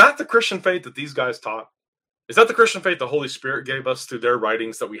 is that the Christian faith that these guys taught? Is that the Christian faith the Holy Spirit gave us through their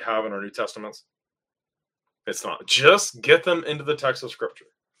writings that we have in our New Testaments? It's not. Just get them into the text of Scripture.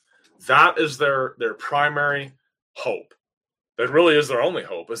 That is their primary hope. That really is their only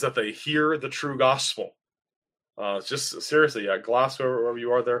hope, is that they hear the true gospel. Just seriously, Glasgow, wherever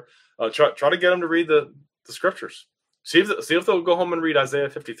you are there, try to get them to read the Scriptures. See if they'll go home and read Isaiah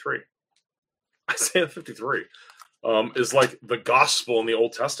 53. Isaiah 53. is like the gospel in the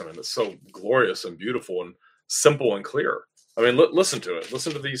Old Testament. It's so glorious and beautiful and simple and clear. I mean, listen to it.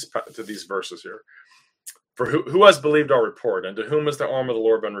 Listen to these verses here. For who has believed our report, and to whom has the arm of the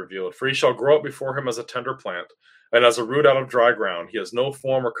Lord been revealed? For he shall grow up before him as a tender plant, and as a root out of dry ground. He has no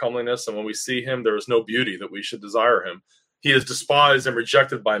form or comeliness, and when we see him, there is no beauty that we should desire him. He is despised and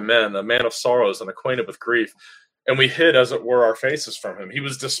rejected by men, a man of sorrows and acquainted with grief. And we hid, as it were, our faces from him. He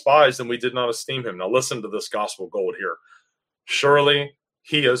was despised, and we did not esteem him. Now listen to this gospel gold here. Surely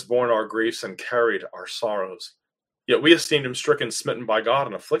he has borne our griefs and carried our sorrows. Yet we esteemed him stricken, smitten by God,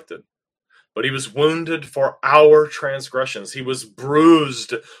 and afflicted. But he was wounded for our transgressions. He was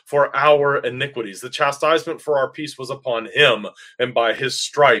bruised for our iniquities. The chastisement for our peace was upon him, and by his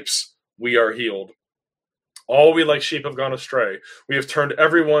stripes we are healed. All we like sheep have gone astray. We have turned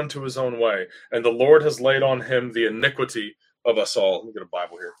everyone to his own way, and the Lord has laid on him the iniquity of us all. Let me get a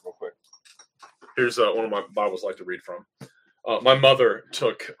Bible here real quick. Here's one of my Bibles I like to read from. My mother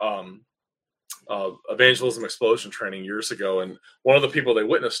took evangelism explosion training years ago, and one of the people they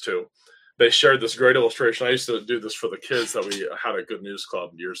witnessed to, they shared this great illustration. I used to do this for the kids that we had at Good News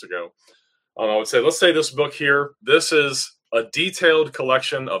Club years ago. I would say, let's say this book here, this is a detailed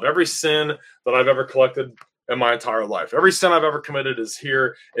collection of every sin that I've ever collected in my entire life. Every sin I've ever committed is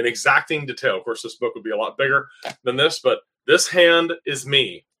here in exacting detail. Of course, this book would be a lot bigger than this, but this hand is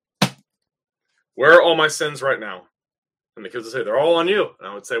me. Where are all my sins right now? And the kids would say, they're all on you. And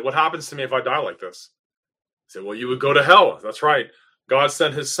I would say, what happens to me if I die like this? They say, well, you would go to hell. That's right. God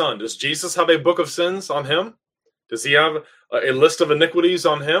sent his son. Does Jesus have a book of sins on him? Does he have a list of iniquities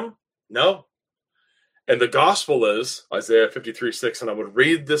on him? No. And the gospel is Isaiah 53:6, and I would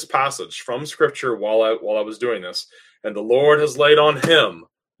read this passage from Scripture while I was doing this. And the Lord has laid on him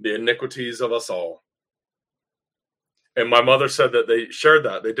the iniquities of us all. And my mother said that they shared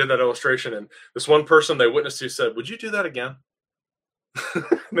that. They did that illustration, and this one person they witnessed to said, would you do that again?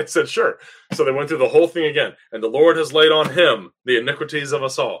 They said, sure. So they went through the whole thing again. And the Lord has laid on him the iniquities of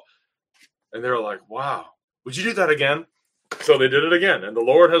us all. And they were like, wow, would you do that again? So they did it again. And the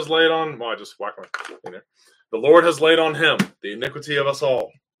Lord has laid on, well, I just whacked my in there. The Lord has laid on him the iniquity of us all.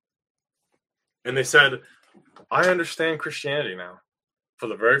 And they said, I understand Christianity now. For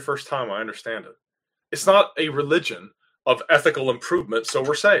the very first time, I understand it. It's not a religion of ethical improvement, so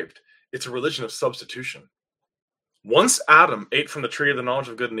we're saved. It's a religion of substitution. Once Adam ate from the tree of the knowledge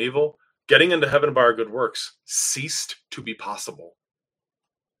of good and evil, getting into heaven by our good works ceased to be possible.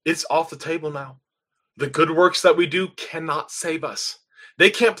 It's off the table now. The good works that we do cannot save us. They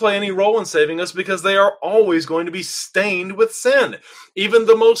can't play any role in saving us because they are always going to be stained with sin. Even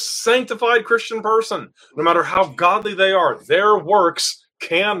the most sanctified Christian person, no matter how godly they are, their works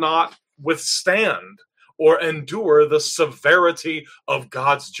cannot withstand or endure the severity of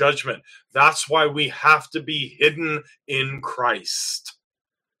God's judgment. That's why we have to be hidden in Christ.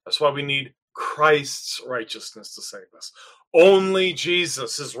 That's why we need Christ's righteousness to save us. Only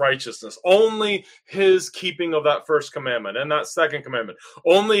Jesus' righteousness, only his keeping of that first commandment and that second commandment,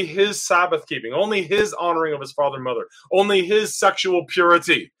 only his Sabbath keeping, only his honoring of his father and mother, only his sexual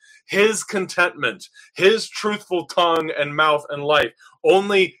purity, his contentment, his truthful tongue and mouth and life,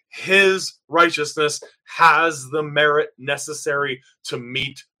 only his righteousness has the merit necessary to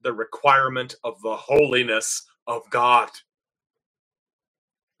meet the requirement of the holiness of God.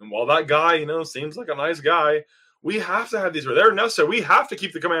 And while that guy, seems like a nice guy, we have to have these. They're necessary. We have to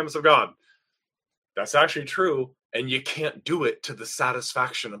keep the commandments of God. That's actually true. And you can't do it to the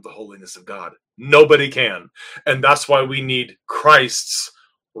satisfaction of the holiness of God. Nobody can. And that's why we need Christ's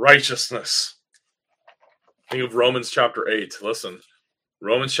righteousness. Think of Romans chapter 8. Listen,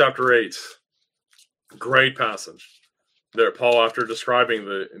 Romans chapter 8. Great passage. There, Paul, after describing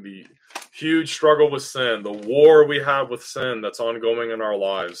the huge struggle with sin, the war we have with sin that's ongoing in our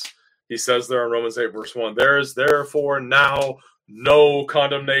lives, he says there in Romans 8, verse 1, there is therefore now no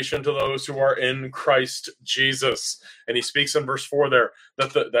condemnation to those who are in Christ Jesus. And he speaks in verse 4 there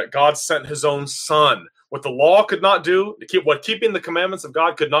that God sent his own son. What the law could not do, what keeping the commandments of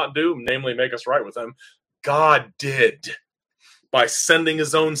God could not do, namely make us right with him, God did by sending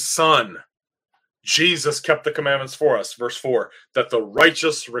his own son. Jesus kept the commandments for us. Verse 4, that the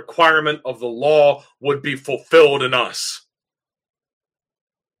righteous requirement of the law would be fulfilled in us.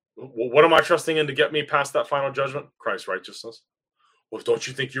 What am I trusting in to get me past that final judgment? Christ's righteousness. Well, don't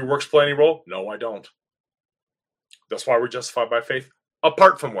you think your works play any role? No, I don't. That's why we're justified by faith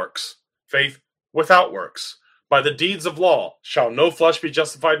apart from works. Faith without works. By the deeds of law shall no flesh be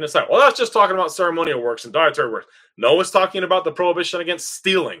justified in his sight. Well, that's just talking about ceremonial works and dietary works. No, it's talking about the prohibition against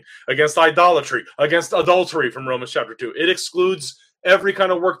stealing, against idolatry, against adultery from Romans chapter 2. It excludes Every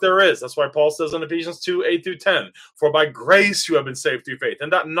kind of work there is. That's why Paul says in Ephesians 2, 8 through 10, for by grace you have been saved through faith,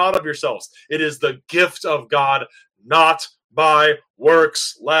 and that not of yourselves. It is the gift of God, not by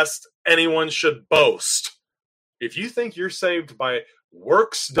works, lest anyone should boast. If you think you're saved by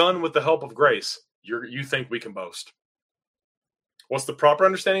works done with the help of grace, you think we can boast. What's the proper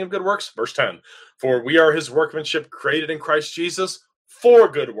understanding of good works? Verse 10, for we are his workmanship created in Christ Jesus for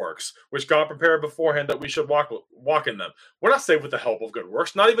good works, which God prepared beforehand that we should walk in them. We're not saved with the help of good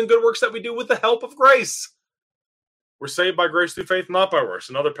works, not even good works that we do with the help of grace. We're saved by grace through faith, not by works.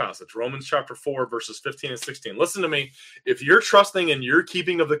 Another passage, Romans chapter 4, verses 15 and 16. Listen to me. If you're trusting in your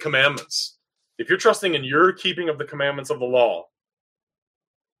keeping of the commandments, if you're trusting in your keeping of the commandments of the law,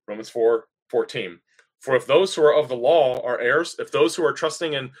 Romans 4:14. For if those who are of the law are heirs, if those who are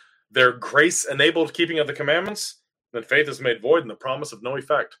trusting in their grace-enabled keeping of the commandments, then faith is made void and the promise of no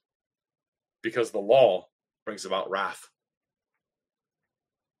effect, because the law brings about wrath.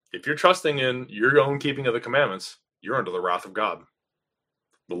 If you're trusting in your own keeping of the commandments, you're under the wrath of God.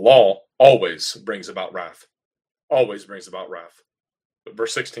 The law always brings about wrath. Always brings about wrath. But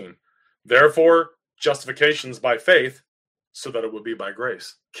verse 16, therefore, justification's by faith, so that it would be by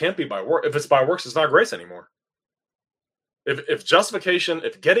grace. Can't be by work. If it's by works, it's not grace anymore. If justification,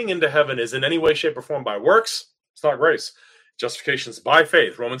 if getting into heaven is in any way, shape, or form by works, it's not grace. Justification's by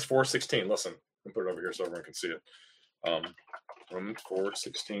faith. Romans 4:16. Listen, I'll put it over here so everyone can see it. Romans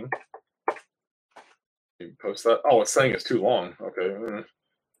 4:16. You post that. Oh, it's saying it's too long. Okay.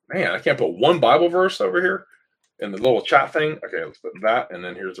 Man, I can't put one Bible verse over here in the little chat thing. Okay, let's put that, and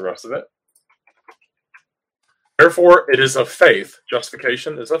then here's the rest of it. Therefore, it is of faith,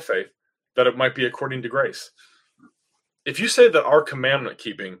 justification is of faith, that it might be according to grace. If you say that our commandment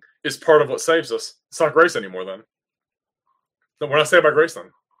keeping is part of what saves us, it's not grace anymore then. No, we're not saved by grace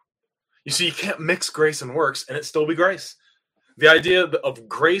then. You see, you can't mix grace and works and it still be grace. The idea of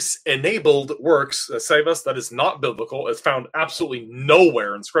grace-enabled works that save us, that is not biblical, is found absolutely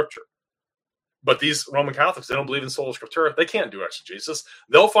nowhere in Scripture. But these Roman Catholics, they don't believe in sola scriptura. They can't do exegesis.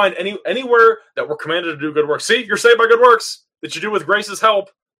 They'll find anywhere that we're commanded to do good works. See, you're saved by good works that you do with grace's help.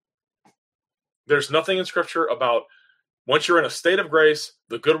 There's nothing in Scripture about once you're in a state of grace,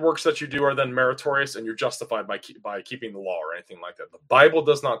 the good works that you do are then meritorious and you're justified by keeping the law or anything like that. The Bible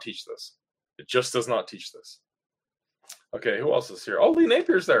does not teach this. It just does not teach this. Okay, who else is here? Oh, Lee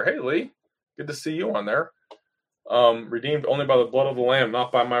Napier's there. Hey, Lee. Good to see you on there. Redeemed only by the blood of the Lamb,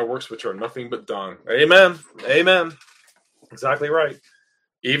 not by my works, which are nothing but dung. Amen. Amen. Exactly right.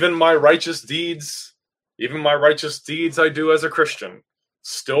 Even my righteous deeds I do as a Christian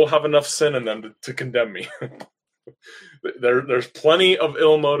still have enough sin in them to condemn me. There's plenty of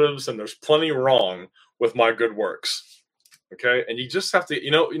ill motives and there's plenty wrong with my good works. Okay? And you just have to,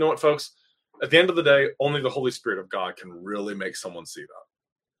 you know what, folks? At the end of the day, only the Holy Spirit of God can really make someone see that.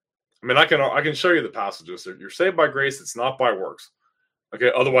 I mean, I can show you the passages. You're saved by grace. It's not by works.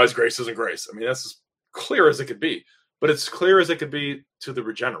 Okay. Otherwise, grace isn't grace. I mean, that's as clear as it could be. But it's clear as it could be to the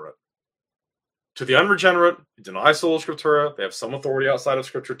regenerate. To the unregenerate, who deny sola scriptura, they have some authority outside of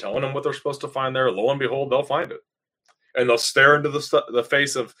Scripture telling them what they're supposed to find there. Lo and behold, they'll find it, and they'll stare into the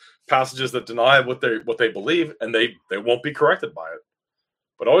face of passages that deny what they believe, and they won't be corrected by it.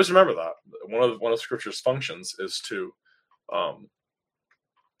 But always remember that one of Scripture's functions is to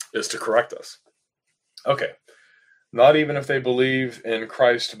correct us. Okay. Not even if they believe in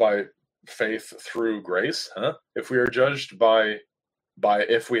Christ by faith through grace, huh? If we are judged by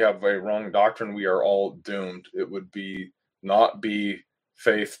if we have a wrong doctrine, we are all doomed. It would not be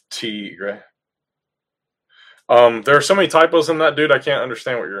faith T, right? There are so many typos in that, dude. I can't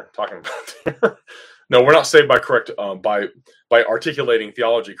understand what you're talking about. No, we're not saved by by articulating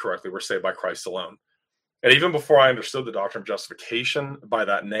theology correctly. We're saved by Christ alone. And even before I understood the doctrine of justification by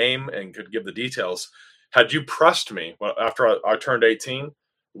that name and could give the details, had you pressed me after I turned 18,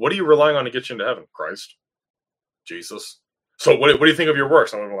 what are you relying on to get you into heaven? Christ, Jesus. So what do you think of your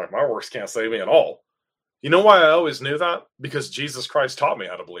works? I'm like, my works can't save me at all. You know why I always knew that? Because Jesus Christ taught me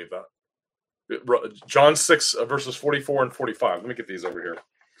how to believe that. John 6, verses 44 and 45. Let me get these over here.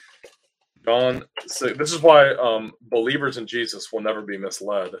 John 6. This is why believers in Jesus will never be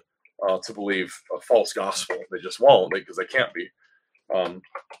misled to believe a false gospel. They just won't, because they can't be.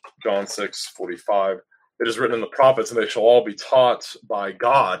 John 6:45. It is written in the prophets, and they shall all be taught by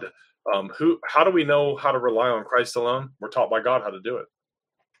God. How do we know how to rely on Christ alone? We're taught by God how to do it.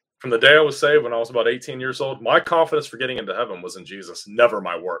 From the day I was saved, when I was about 18 years old, my confidence for getting into heaven was in Jesus, never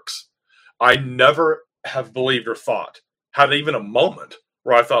my works. I never have believed or had even a moment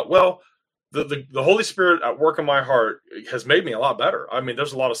where I thought, well, the Holy Spirit at work in my heart has made me a lot better. I mean,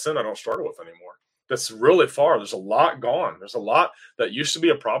 there's a lot of sin I don't struggle with anymore. that's really far. There's a lot gone. There's a lot that used to be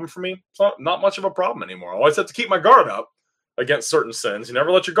a problem for me. It's not much of a problem anymore. I always have to keep my guard up against certain sins. You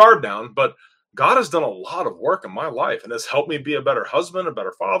never let your guard down, but God has done a lot of work in my life and has helped me be a better husband, a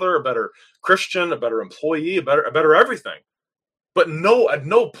better father, a better Christian, a better employee, a better everything. But at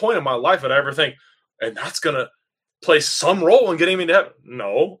no point in my life did I ever think, and that's going to play some role in getting me to heaven.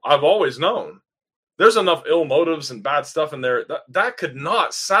 No, I've always known there's enough ill motives and bad stuff in there that could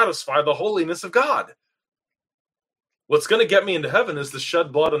not satisfy the holiness of God. What's going to get me into heaven is the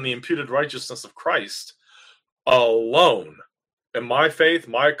shed blood and the imputed righteousness of Christ alone. And my faith,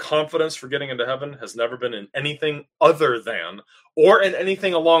 my confidence for getting into heaven has never been in anything other than, or in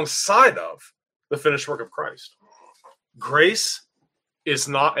anything alongside of, the finished work of Christ. Grace is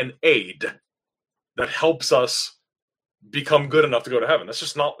not an aid that helps us become good enough to go to heaven.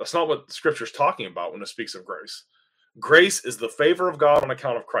 That's not what Scripture is talking about when it speaks of grace. Grace is the favor of God on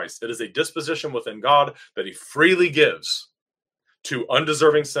account of Christ. It is a disposition within God that he freely gives to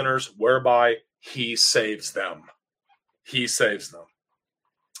undeserving sinners, whereby he saves them. He saves them.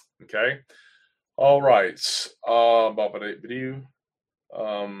 Okay? All right.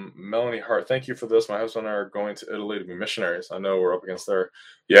 Melanie Hart, thank you for this. My husband and I are going to Italy to be missionaries. I know we're up against there.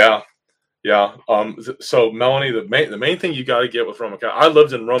 Yeah. So Melanie, the main thing you got to get with Roman Catholic, I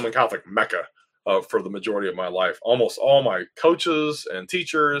lived in Roman Catholic Mecca for the majority of my life. Almost all my coaches and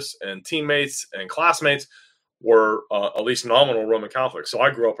teachers and teammates and classmates were at least nominal Roman Catholics. So I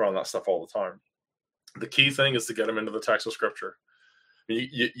grew up around that stuff all the time. The key thing is to get them into the text of Scripture.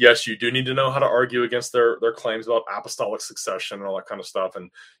 Yes, you do need to know how to argue against their claims about apostolic succession and all that kind of stuff.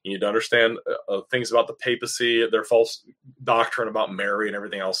 And you need to understand things about the papacy, their false doctrine about Mary and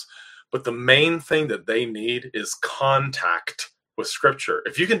everything else. But the main thing that they need is contact with Scripture.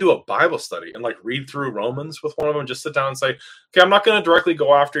 If you can do a Bible study and read through Romans with one of them, just sit down and say, okay, I'm not going to directly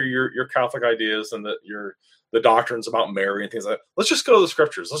go after your Catholic ideas and the doctrines about Mary and things like that. Let's just go to the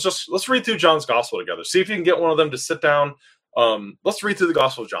Scriptures. Let's read through John's Gospel together. See if you can get one of them to sit down. Let's read through the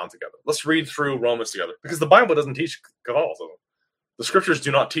Gospel of John together. Let's read through Romans together, because the Bible doesn't teach Catholicism. The Scriptures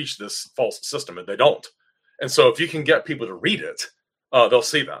do not teach this false system, and they don't. And so if you can get people to read it, they'll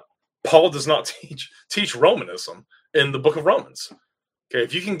see that. Paul does not teach Romanism in the book of Romans. Okay,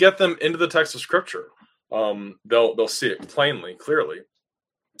 if you can get them into the text of Scripture, they'll see it plainly, clearly.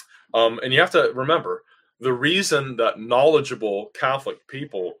 And you have to remember, the reason that knowledgeable Catholic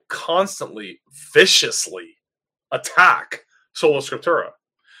people constantly, viciously attack Sola Scriptura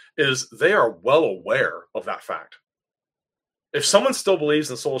is they are well aware of that fact. If someone still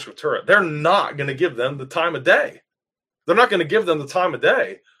believes in Sola Scriptura, they're not going to give them the time of day. They're not going to give them the time of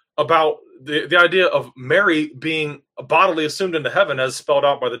day about the idea of Mary being bodily assumed into heaven as spelled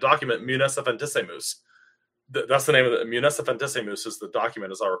out by the document Munus Eventissimus. That's the name of it. Munus Eventissimus is the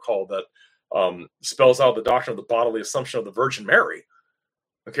document, as I recall, that spells out the doctrine of the bodily assumption of the Virgin Mary.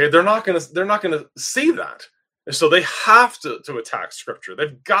 Okay, they're not going to see that, and so they have to attack Scripture.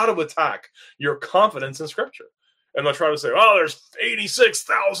 They've got to attack your confidence in Scripture, and they'll try to say, "Oh, there's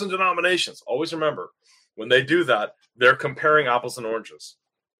 86,000 denominations." Always remember, when they do that, they're comparing apples and oranges.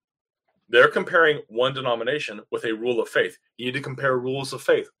 They're comparing one denomination with a rule of faith. You need to compare rules of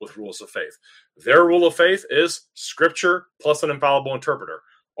faith with rules of faith. Their rule of faith is Scripture plus an infallible interpreter.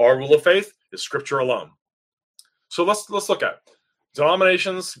 Our rule of faith is Scripture alone. So let's look at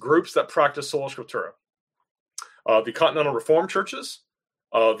denominations, groups that practice Sola Scriptura. The Continental Reformed churches,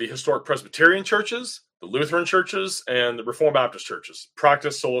 the historic Presbyterian churches, the Lutheran churches, and the Reformed Baptist churches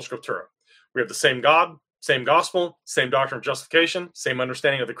practice Sola Scriptura. We have the same God, same gospel, same doctrine of justification, same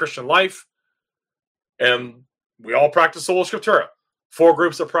understanding of the Christian life, and we all practice Sola Scriptura. 4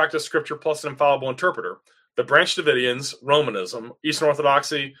 groups that practice Scripture plus an infallible interpreter: the Branch Davidians, Romanism, Eastern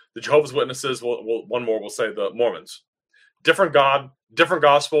Orthodoxy, the Jehovah's Witnesses, one more will say the Mormons. Different God, different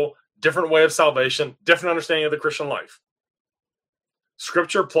gospel, different way of salvation, different understanding of the Christian life.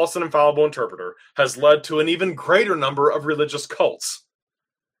 Scripture plus an infallible interpreter has led to an even greater number of religious cults.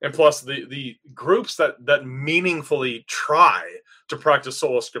 And plus, the groups that meaningfully try to practice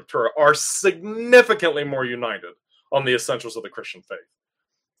Sola Scriptura are significantly more united on the essentials of the Christian faith.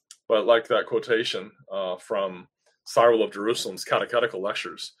 But like that quotation from Cyril of Jerusalem's Catechetical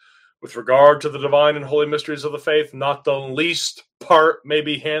Lectures, with regard to the divine and holy mysteries of the faith, not the least part may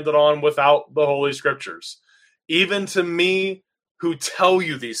be handed on without the Holy Scriptures. Even to me who tell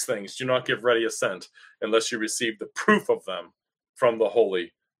you these things, do not give ready assent unless you receive the proof of them from the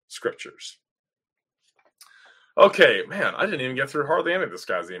Holy Scriptures. Okay, man, I didn't even get through hardly any of this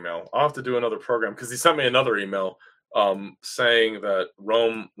guy's email. I'll have to do another program, because he sent me another email saying that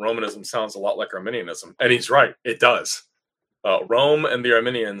Romanism sounds a lot like Arminianism. And he's right, it does. Rome and the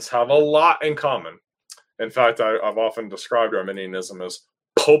Arminians have a lot in common. In fact, I've often described Arminianism as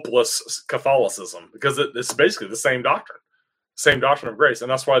popeless Catholicism because it's basically the same doctrine of grace. And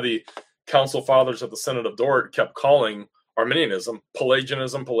that's why the Council Fathers of the Synod of Dort kept calling Arminianism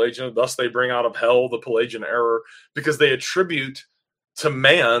Pelagianism. Thus they bring out of hell the Pelagian error, because they attribute to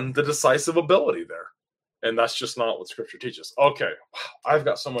man the decisive ability there. And that's just not what Scripture teaches. Okay, I've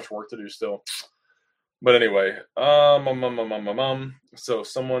got so much work to do still. But anyway, so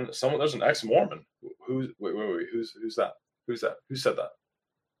someone, there's an ex-Mormon. Wait, who's that? Who said that?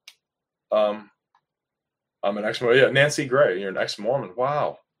 I'm an ex-Mormon. Yeah, Nancy Gray. You're an ex-Mormon.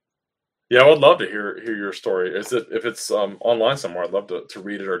 Wow. Yeah, I would love to hear your story. If it's online somewhere, I'd love to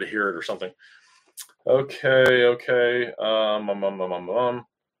read it or to hear it or something. Okay.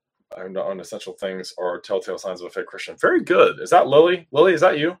 Unessential things are telltale signs of a fake Christian. Very good. Is that Lily? Lily, is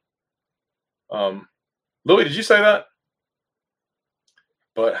that you? Lily, did you say that?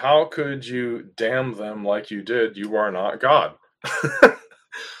 But how could you damn them like you did? You are not God.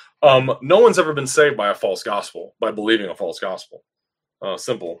 No one's ever been saved by a false gospel, by believing a false gospel.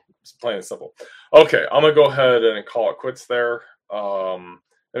 Simple, plain and simple. Okay, I'm gonna go ahead and call it quits there. Let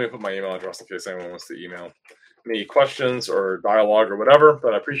me put my email address in case anyone wants to email me questions or dialogue or whatever.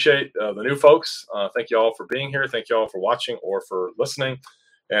 But I appreciate the new folks. Thank you all for being here. Thank you all for watching or for listening.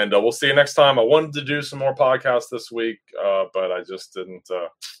 And we'll see you next time. I wanted to do some more podcasts this week, but I just didn't.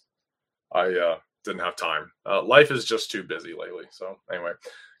 I didn't have time. Life is just too busy lately. So anyway,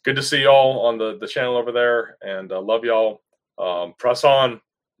 good to see y'all on the channel over there, and love y'all. Press on,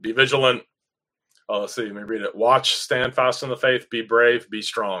 be vigilant. Let's see, let me read it. Watch, stand fast in the faith, be brave, be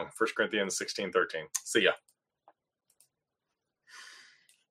strong. 1 Corinthians 16:13. See ya.